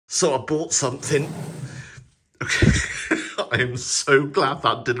So I bought something. Okay. I am so glad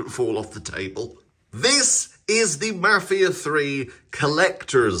that didn't fall off the table. This is the Mafia 3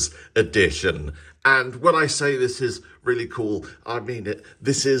 Collector's Edition. And when I say this is really cool, I mean it.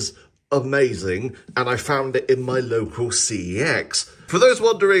 This is amazing. And I found it in my local CEX. For those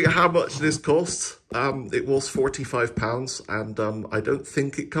wondering how much this costs, it was £45. And I don't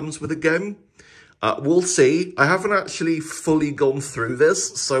think it comes with a game. We'll see. I haven't actually fully gone through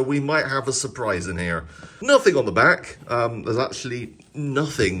this, so we might have a surprise in here. Nothing on the back. There's actually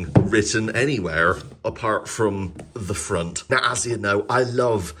nothing written anywhere apart from the front. Now, as you know, I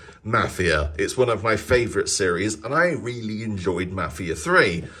love Mafia. It's one of my favourite series, and I really enjoyed Mafia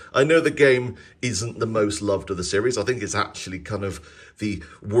 3. I know the game isn't the most loved of the series. I think it's actually kind of the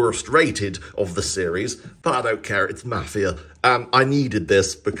worst rated of the series, but I don't care. It's Mafia. I needed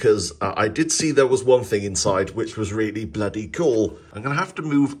this because I did see there was one thing inside which was really bloody cool. I'm going to have to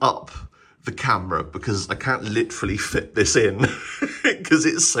move up the camera because I can't literally fit this in because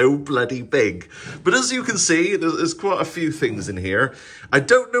it's so bloody big. But as you can see, there's quite a few things in here. I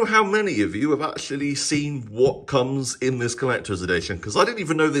don't know how many of you have actually seen what comes in this collector's edition because I didn't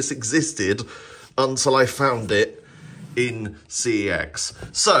even know this existed until I found it in CEX.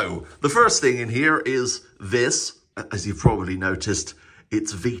 So the first thing in here is this. As you've probably noticed,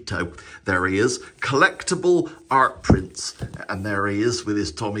 it's Vito. There he is. Collectible art prints. And there he is with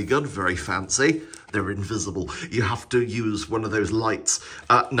his Tommy gun. Very fancy. They're invisible. You have to use one of those lights.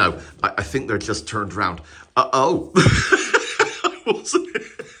 No, I think they're just turned around. Oh.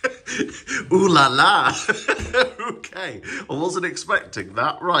 Ooh la la. Okay. I wasn't expecting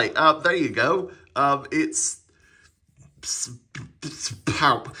that. Right. There you go. It's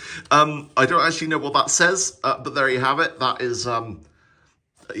pow. I don't actually know what that says, but there you have it. That is,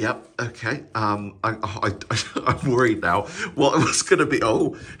 yep, okay. I'm worried now. What was going to be,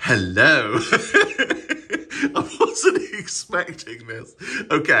 oh, hello. I wasn't expecting this.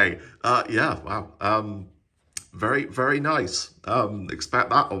 Okay, yeah, wow. Very, very nice.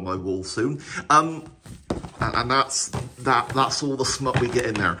 Expect that on my wall soon. And that's all the smut we get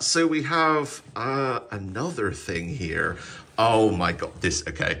in there. So we have another thing here. Oh my god,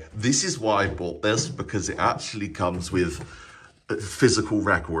 okay. This is why I bought this, because it actually comes with physical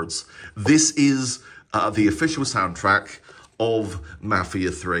records. This is the official soundtrack of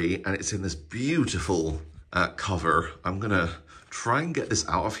Mafia 3, and it's in this beautiful cover. I'm gonna try and get this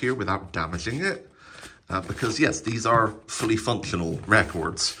out of here without damaging it. Because yes, these are fully functional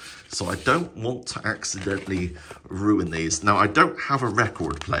records, so I don't want to accidentally ruin these. Now, I don't have a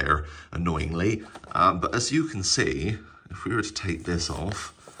record player, annoyingly, but as you can see, if we were to take this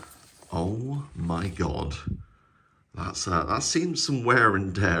off, oh my god, that's seen some wear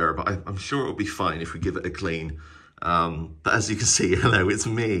and tear, but I'm sure it'll be fine if we give it a clean. But as you can see, hello, it's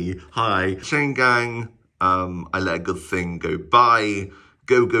me. Hi. Chain Gang, I Let a Good Thing Go By,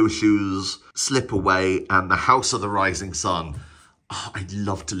 Go-Go Shoes, Slip Away, and The House of the Rising Sun. Oh, I'd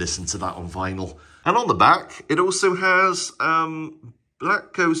love to listen to that on vinyl. And on the back, it also has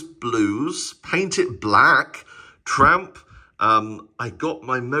Black Ghost Blues, Paint It Black, Tramp, I Got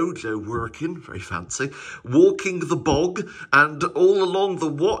My Mojo Working, very fancy, Walking the Bog, and All Along the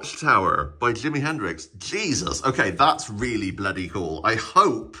Watchtower by Jimi Hendrix. Jesus, okay, that's really bloody cool. I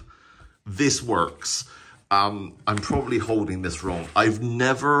hope this works. I'm probably holding this wrong. I've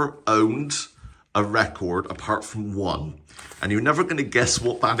never owned a record apart from one, and you're never going to guess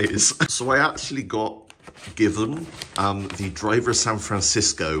what that is. So I actually got given the Driver San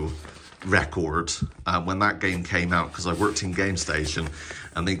Francisco record when that game came out, because I worked in Game Station,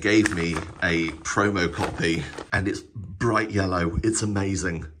 and they gave me a promo copy, and it's bright yellow. It's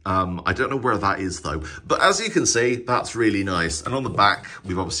amazing. I don't know where that is though, but as you can see, that's really nice. And on the back,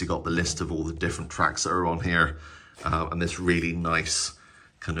 we've obviously got the list of all the different tracks that are on here, and this really nice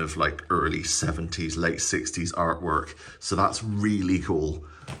kind of like early 70s, late 60s artwork. So that's really cool.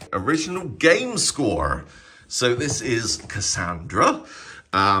 Original game score. So this is Cassandra.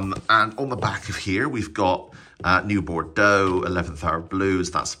 And on the back of here, we've got New Bordeaux, 11th Hour Blues,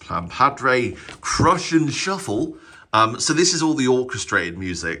 that's Plan Padre, Crush and Shuffle. So this is all the orchestrated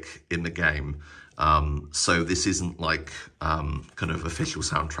music in the game. So this isn't like kind of official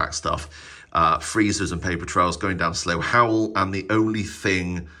soundtrack stuff. Freezers and Paper Trails, Going Down Slow, Howl, and The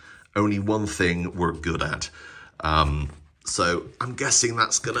Only One Thing We're Good At. So I'm guessing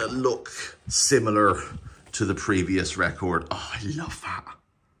that's gonna look similar to the previous record. Oh, I love that.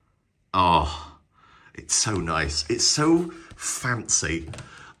 Oh, it's so nice. It's so fancy.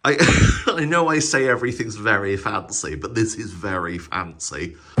 I know I say everything's very fancy, but this is very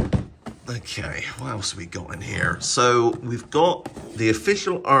fancy. Okay, what else have we got in here? So we've got the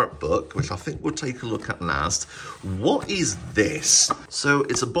official art book, which I think we'll take a look at last. What is this? So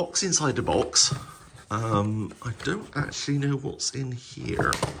it's a box inside a box. I don't actually know what's in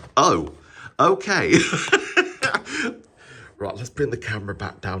here. Oh, okay. Right, let's bring the camera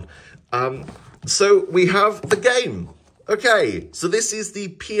back down. So we have the game. Okay, so this is the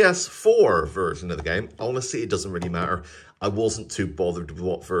PS4 version of the game. Honestly, it doesn't really matter. I wasn't too bothered with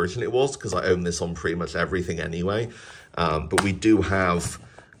what version it was because I own this on pretty much everything anyway. But we do have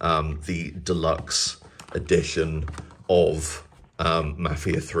the deluxe edition of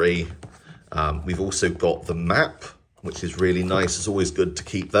Mafia 3. We've also got the map, which is really nice. It's always good to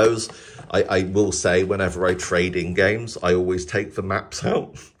keep those. I will say, whenever I trade in games, I always take the maps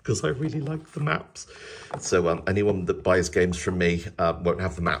out because I really like the maps. So anyone that buys games from me won't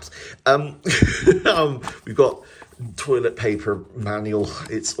have the maps. We've got toilet paper manual.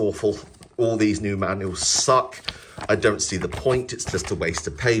 It's awful. All these new manuals suck. I don't see the point. It's just a waste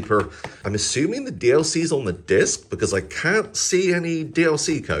of paper. I'm assuming the DLC's on the disc because I can't see any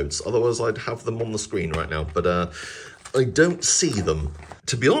DLC codes. Otherwise, I'd have them on the screen right now. But I don't see them.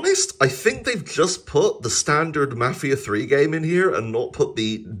 To be honest, I think they've just put the standard Mafia 3 game in here and not put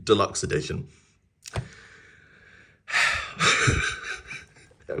the deluxe edition.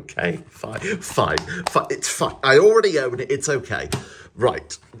 Okay, fine. It's fine. I already own it. It's okay.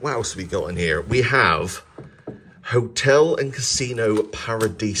 Right. What else have we got in here? We have Hotel and Casino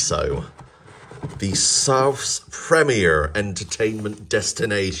Paradiso, the South's premier entertainment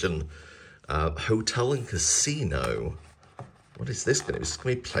destination. Hotel and Casino. What is this going to be? Is this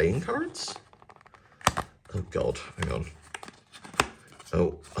going to be playing cards? Oh, God. Hang on.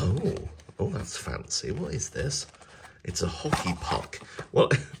 Oh, that's fancy. What is this? It's a hockey puck.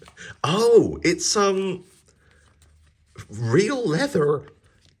 What? Oh, it's real leather.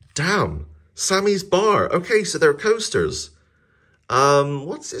 Damn. Sammy's bar. Okay, so they're coasters.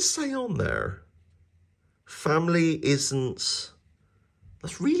 What's it say on there? Family isn't...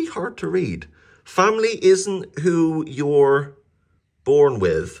 That's really hard to read. Family isn't who you're born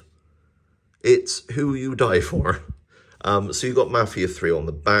with. It's who you die for. So you've got Mafia 3 on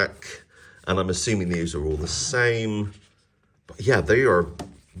the back. And I'm assuming these are all the same. But yeah, they are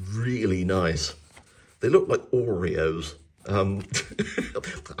really nice. They look like Oreos.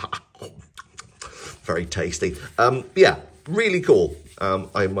 Very tasty. Yeah, really cool.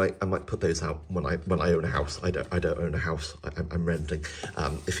 I might put those out when I own a house. I don't own a house. I'm renting.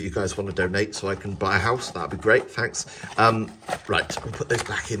 If you guys want to donate so I can buy a house, that'd be great. Thanks. Right, we'll put those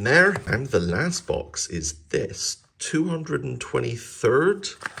back in there. And the last box is this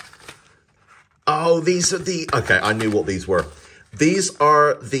 223rd. Oh, these are the... Okay, I knew what these were. These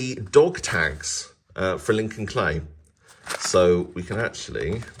are the dog tags for Lincoln Clay. So we can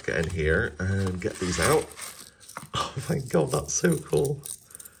actually get in here and get these out. Oh my God, that's so cool.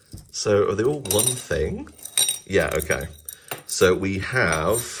 So are they all one thing? Yeah, okay. So we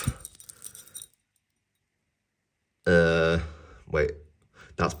have... Wait,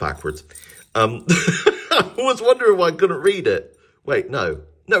 that's backwards. I was wondering why I couldn't read it. Wait, no.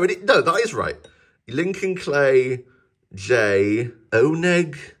 No, that is right. Lincoln Clay, J,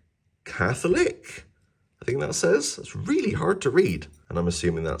 Oneg Catholic, I think that says. It's really hard to read. And I'm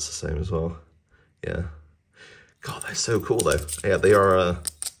assuming that's the same as well. Yeah. God, they're so cool though. Yeah, they are,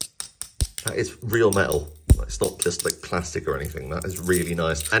 that is real metal. It's not just like plastic or anything. That is really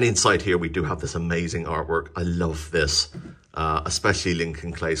nice. And inside here, we do have this amazing artwork. I love this, especially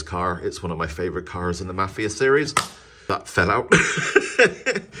Lincoln Clay's car. It's one of my favorite cars in the Mafia series. That fell out.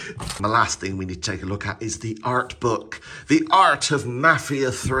 The last thing we need to take a look at is the art book. The Art of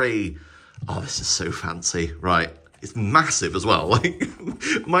Mafia 3. Oh, this is so fancy. Right. It's massive as well. Like,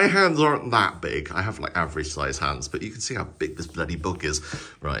 my hands aren't that big. I have like average size hands, but you can see how big this bloody book is.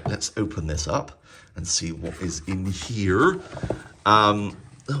 Right, let's open this up and see what is in here. Oh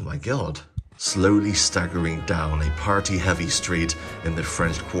my God. Slowly staggering down a party-heavy street in the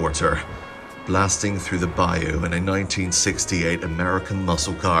French Quarter, blasting through the bayou in a 1968 American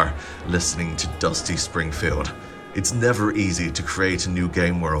muscle car, listening to Dusty Springfield. It's never easy to create a new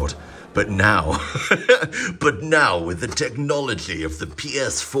game world, but now, with the technology of the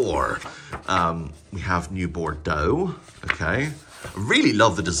PS4, we have New Bordeaux, okay? I really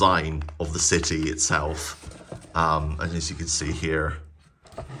love the design of the city itself, and as you can see here,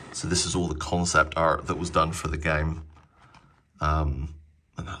 so this is all the concept art that was done for the game. And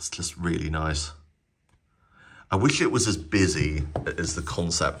that's just really nice. I wish it was as busy as the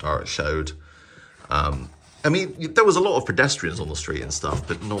concept art showed. I mean, there was a lot of pedestrians on the street and stuff,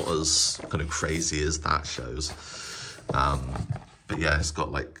 but not as kind of crazy as that shows. But But yeah, it's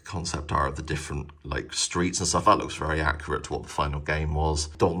got like concept art of the different like streets and stuff. That looks very accurate to what the final game was.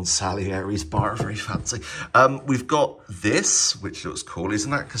 Don Salieri's bar, very fancy. We've got this, which looks cool.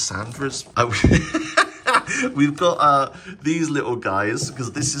 Isn't that Cassandra's? We've got these little guys,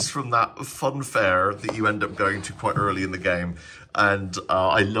 because this is from that fun fair that you end up going to quite early in the game. And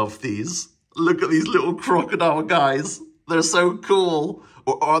I love these. Look at these little crocodile guys. They're so cool.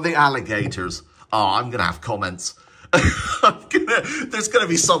 Or are they alligators? Oh, I'm going to have comments. There's going to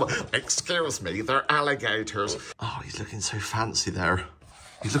be someone, excuse me, they're alligators. Oh, he's looking so fancy there.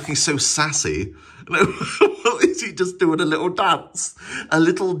 He's looking so sassy. What is he just doing? A little dance? A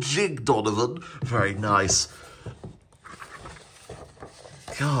little jig, Donovan. Very nice.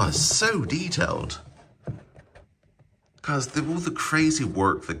 God, so detailed. Guys, all the crazy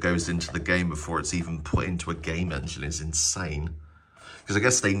work that goes into the game before it's even put into a game engine is insane. Because I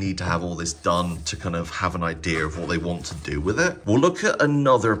guess they need to have all this done to kind of have an idea of what they want to do with it. We'll look at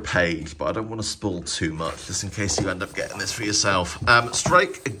another page, but I don't want to spoil too much, just in case you end up getting this for yourself.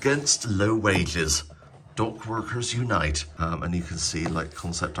 Strike against low wages. Dock workers unite. And you can see like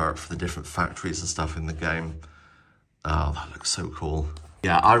concept art for the different factories and stuff in the game. Oh, that looks so cool.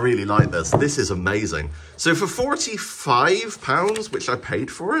 Yeah, I really like this. This is amazing. So for £45, which I paid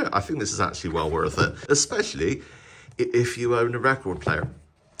for it, I think this is actually well worth it, especially if you own a record player,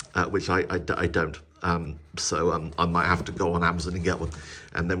 which I don't. So I might have to go on Amazon and get one,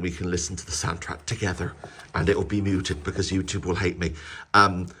 and then we can listen to the soundtrack together, and it'll be muted because YouTube will hate me.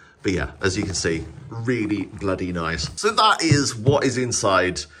 But yeah, as you can see, really bloody nice. So that is what is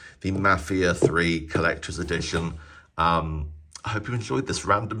inside the Mafia 3 Collector's Edition. I hope you enjoyed this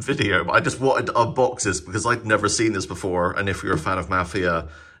random video. I just wanted to unbox this because I'd never seen this before, and if you're a fan of Mafia,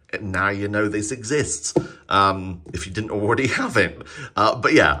 now you know this exists, if you didn't already have it.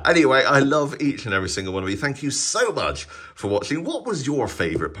 But yeah, anyway, I love each and every single one of you. Thank you so much for watching. What was your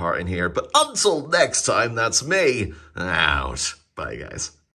favourite part in here? But until next time, that's me out. Bye, guys.